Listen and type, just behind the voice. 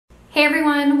Hey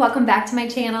everyone, welcome back to my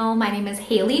channel. My name is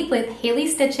Haley with Haley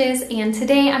Stitches, and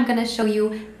today I'm going to show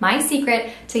you my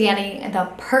secret to getting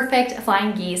the perfect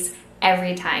flying geese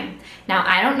every time. Now,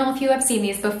 I don't know if you have seen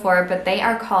these before, but they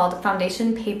are called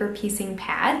foundation paper piecing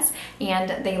pads,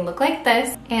 and they look like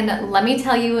this. And let me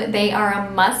tell you, they are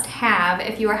a must-have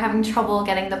if you are having trouble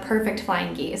getting the perfect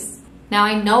flying geese. Now,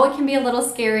 I know it can be a little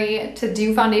scary to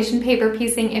do foundation paper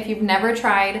piecing if you've never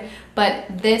tried, but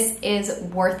this is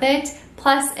worth it.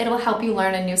 Plus, it'll help you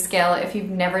learn a new skill if you've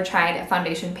never tried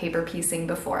foundation paper piecing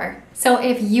before. So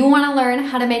if you want to learn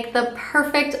how to make the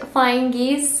perfect flying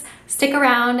geese, stick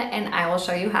around and I will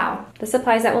show you how. The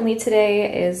supplies that we'll need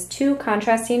today is 2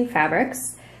 contrasting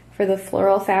fabrics. For the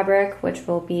floral fabric, which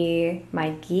will be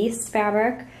my geese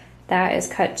fabric, that is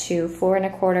cut to 4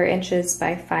 1/4 inches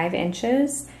by 5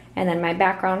 inches. And then my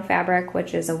background fabric,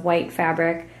 which is a white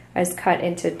fabric, is cut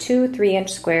into 2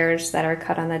 3-inch squares that are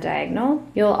cut on the diagonal.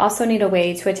 You'll also need a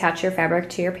way to attach your fabric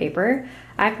to your paper.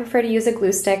 I prefer to use a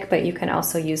glue stick, but you can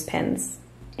also use pins.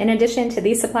 In addition to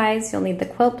these supplies, you'll need the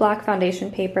quilt block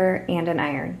foundation paper and an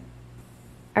iron.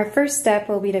 Our first step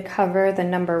will be to cover the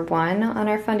number 1 on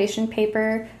our foundation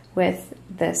paper with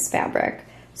this fabric.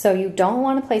 So you don't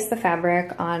want to place the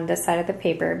fabric on this side of the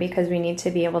paper because we need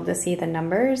to be able to see the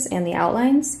numbers and the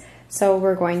outlines. So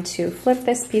we're going to flip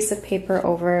this piece of paper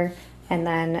over and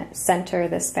then center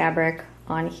this fabric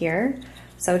on here.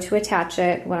 So to attach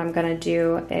it, what I'm going to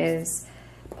do is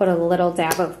put a little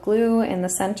dab of glue in the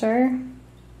center.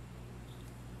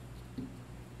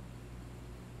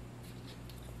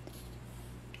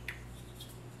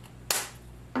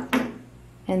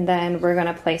 And then we're going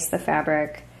to place the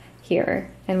fabric here.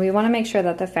 And we want to make sure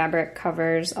that the fabric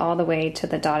covers all the way to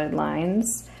the dotted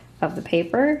lines of the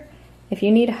paper. If you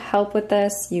need help with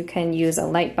this, you can use a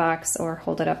light box or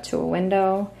hold it up to a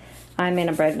window. I'm in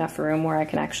a bright enough room where I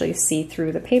can actually see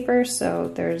through the paper, so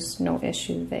there's no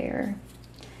issue there.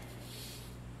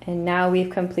 And now we've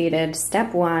completed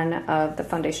step 1 of the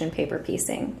foundation paper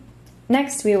piecing.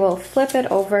 Next, we will flip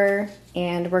it over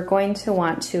and we're going to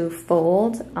want to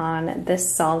fold on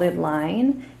this solid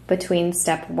line between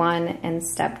step 1 and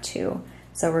step 2.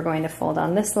 So we're going to fold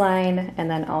on this line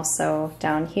and then also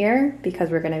down here because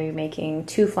we're going to be making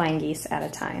 2 flying geese at a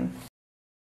time.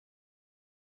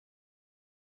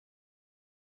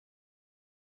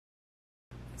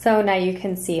 So now you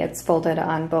can see it's folded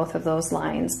on both of those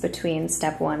lines between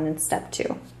step 1 and step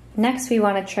 2. Next, we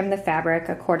want to trim the fabric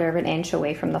 1/4 inch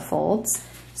away from the folds.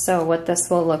 So what this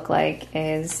will look like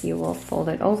is you will fold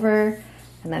it over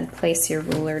and then place your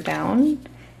ruler down.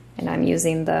 And I'm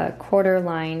using the 1/4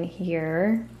 line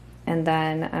here, and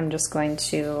then I'm just going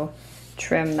to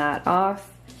trim that off,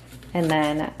 and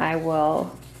then I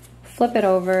will flip it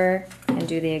over and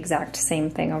do the exact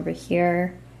same thing over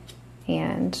here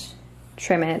and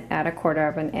trim it at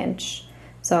 1/4 inch.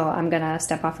 So I'm gonna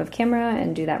step off of camera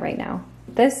and do that right now.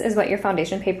 This is what your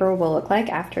foundation paper will look like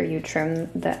after you trim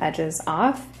the edges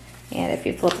off, and if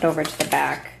you flip it over to the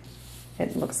back,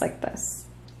 it looks like this.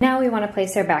 Now we want to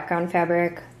place our background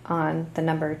fabric on the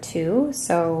number 2,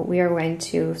 so we are going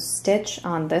to stitch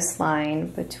on this line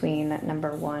between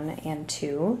number 1 and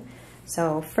 2.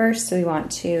 So first we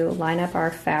want to line up our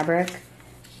fabric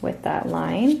with that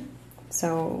line.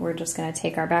 So we're just going to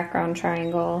take our background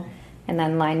triangle and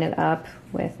then line it up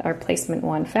with our placement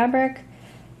 1 fabric,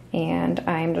 and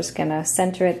I'm just going to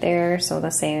center it there so the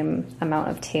same amount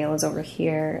of tail is over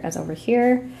here as over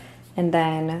here, and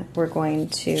then we're going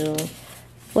to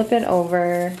flip it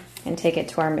over and take it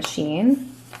to our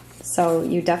machine. So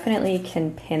you definitely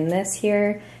can pin this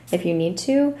here if you need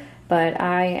to, but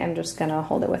I am just gonna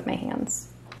hold it with my hands.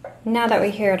 Now that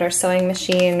we're here at our sewing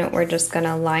machine, we're just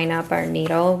gonna line up our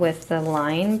needle with the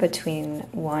line between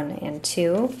 1 and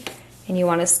 2. And you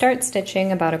wanna start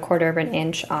stitching about 1/4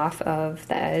 inch off of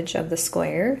the edge of the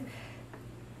square.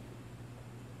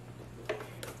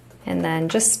 And then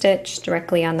just stitch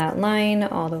directly on that line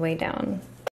all the way down.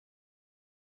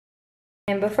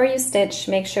 And before you stitch,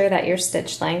 make sure that your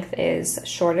stitch length is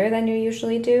shorter than you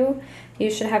usually do. You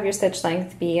should have your stitch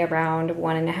length be around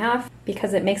 1.5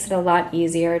 because it makes it a lot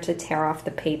easier to tear off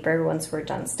the paper once we're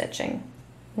done stitching.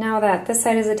 Now that this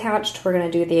side is attached, we're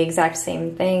going to do the exact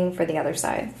same thing for the other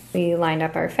side. We lined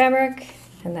up our fabric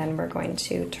and then we're going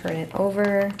to turn it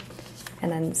over and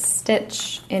then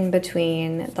stitch in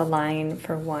between the line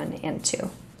for 1 and 2.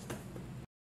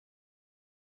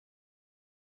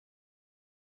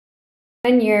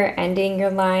 When you're ending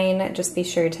your line, just be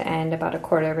sure to end about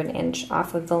 1/4 inch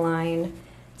off of the line.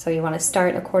 So you want to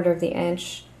start 1/4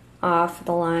 inch off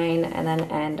the line and then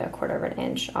end 1/4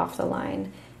 inch off the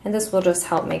line. And this will just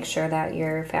help make sure that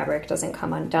your fabric doesn't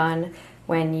come undone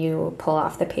when you pull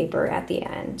off the paper at the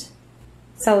end.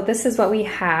 So this is what we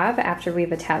have after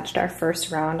we've attached our first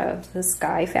round of the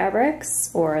sky fabrics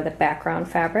or the background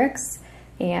fabrics.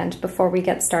 And before we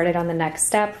get started on the next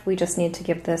step, we just need to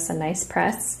give this a nice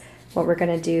press. What we're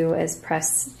gonna do is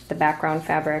press the background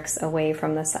fabrics away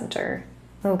from the center.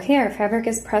 Okay, our fabric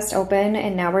is pressed open,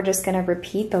 and now we're just gonna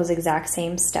repeat those exact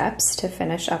same steps to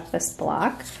finish up this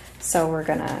block. So we're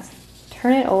gonna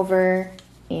turn it over,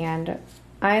 and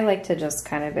I like to just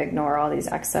kind of ignore all these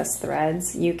excess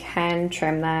threads. You can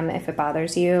trim them if it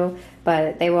bothers you,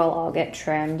 but they will all get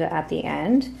trimmed at the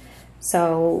end.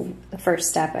 So the first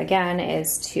step again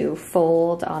is to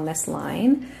fold on this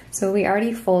line. So we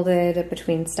already folded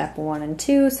between step 1 and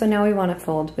 2, so now we want to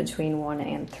fold between 1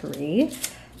 and 3.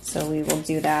 So we will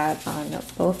do that on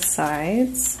both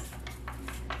sides.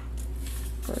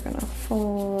 We're gonna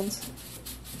fold.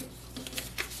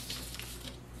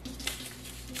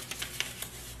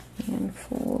 And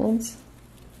fold.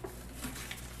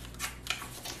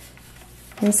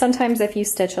 And sometimes if you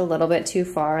stitch a little bit too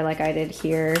far, like I did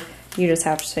here, you just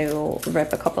have to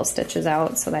rip a couple stitches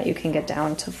out so that you can get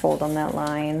down to fold on that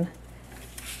line.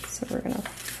 So we're gonna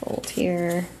fold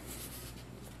here.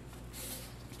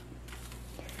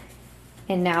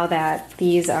 And now that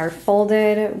these are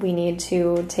folded, we need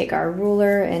to take our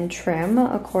ruler and trim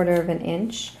 1/4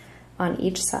 inch on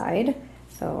each side.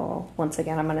 So once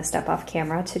again, I'm gonna step off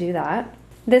camera to do that.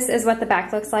 This is what the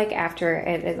back looks like after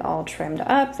it is all trimmed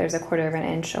up. There's 1/4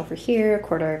 inch over here,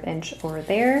 1/4 inch over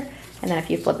there. And then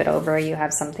if you flip it over, you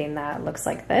have something that looks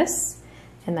like this.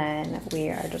 And then we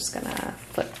are just gonna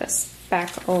flip this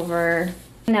back over.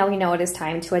 Now we know it is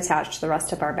time to attach the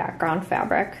rest of our background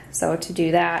fabric. So to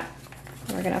do that,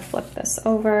 we're gonna flip this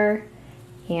over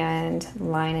and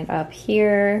line it up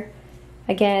here.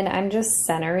 Again, I'm just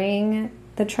centering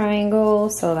the triangle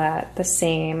so that the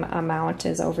same amount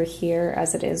is over here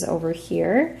as it is over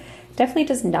here. Definitely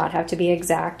does not have to be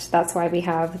exact. That's why we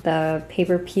have the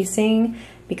paper piecing,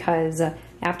 because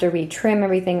after we trim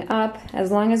everything up, as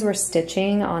long as we're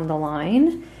stitching on the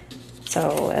line,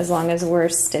 so as long as we're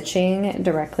stitching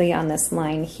directly on this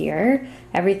line here,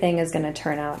 everything is gonna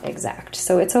turn out exact.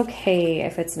 So it's okay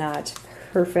if it's not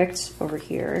perfect over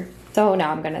here. So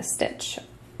now I'm gonna stitch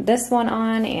this one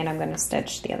on, and I'm gonna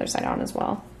stitch the other side on as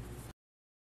well.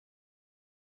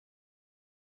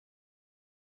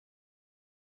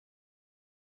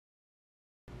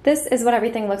 This is what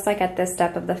everything looks like at this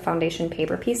step of the foundation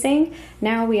paper piecing.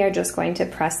 Now we are just going to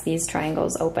press these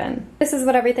triangles open. This is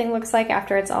what everything looks like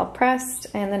after it's all pressed,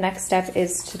 and the next step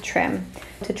is to trim.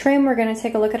 To trim, we're gonna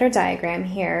take a look at our diagram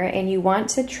here, and you want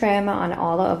to trim on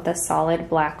all of the solid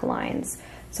black lines.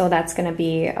 So that's gonna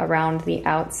be around the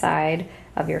outside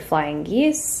of your flying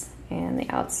geese and the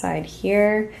outside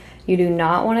here. You do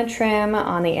not want to trim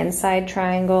on the inside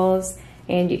triangles,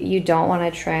 and you don't want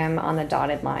to trim on the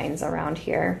dotted lines around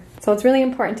here. So it's really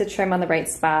important to trim on the right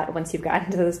spot once you've gotten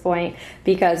to this point,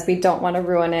 because we don't want to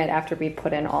ruin it after we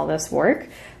put in all this work.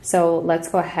 So let's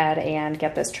go ahead and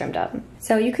get this trimmed up.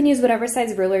 So you can use whatever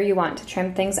size ruler you want to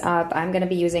trim things up. I'm going to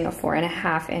be using a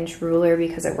 4.5 inch ruler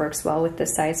because it works well with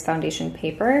this size foundation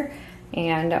paper.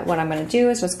 And what I'm going to do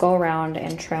is just go around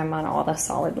and trim on all the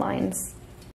solid lines.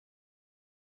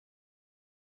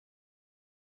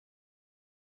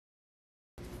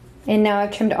 And now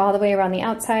I've trimmed all the way around the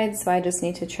outside, so I just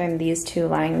need to trim these 2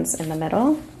 lines in the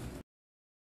middle.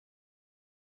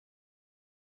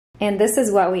 And this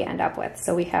is what we end up with.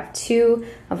 So we have 2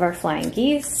 of our flying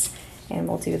geese, and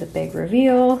we'll do the big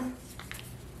reveal.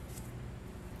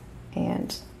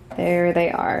 And there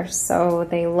they are. So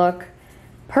they look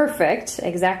perfect,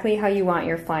 exactly how you want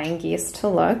your flying geese to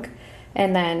look.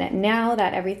 And then now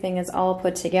that everything is all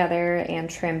put together and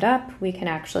trimmed up, we can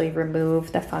actually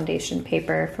remove the foundation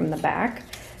paper from the back.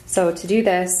 So to do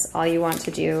this, all you want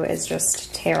to do is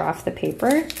just tear off the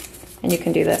paper, and you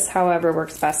can do this however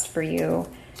works best for you.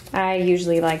 I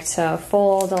usually like to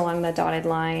fold along the dotted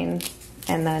line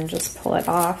and then just pull it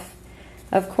off.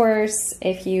 Of course,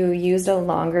 if you used a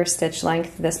longer stitch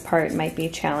length, this part might be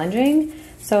challenging.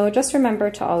 So just remember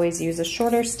to always use a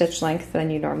shorter stitch length than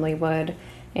you normally would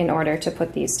in order to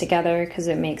put these together, because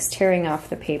it makes tearing off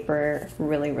the paper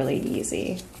really, really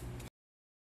easy.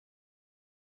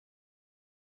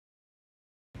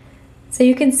 So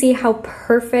you can see how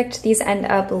perfect these end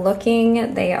up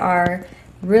looking. They are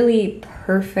really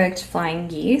perfect flying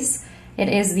geese. It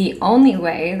is the only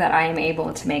way that I am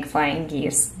able to make flying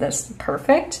geese this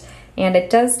perfect, and it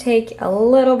does take a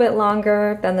little bit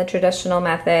longer than the traditional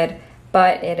method,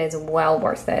 but it is well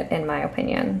worth it in my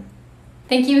opinion.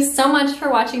 Thank you so much for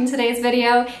watching today's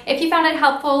video. If you found it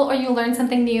helpful or you learned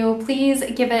something new, please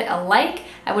give it a like.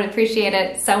 I would appreciate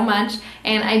it so much.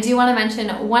 And I do want to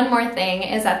mention one more thing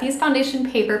is that these foundation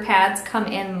paper pads come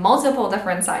in multiple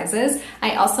different sizes.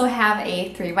 I also have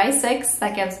a 3x6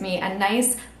 that gives me a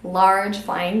nice large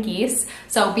flying geese.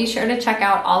 So be sure to check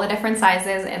out all the different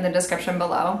sizes in the description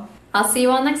below. I'll see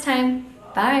you all next time.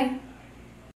 Bye.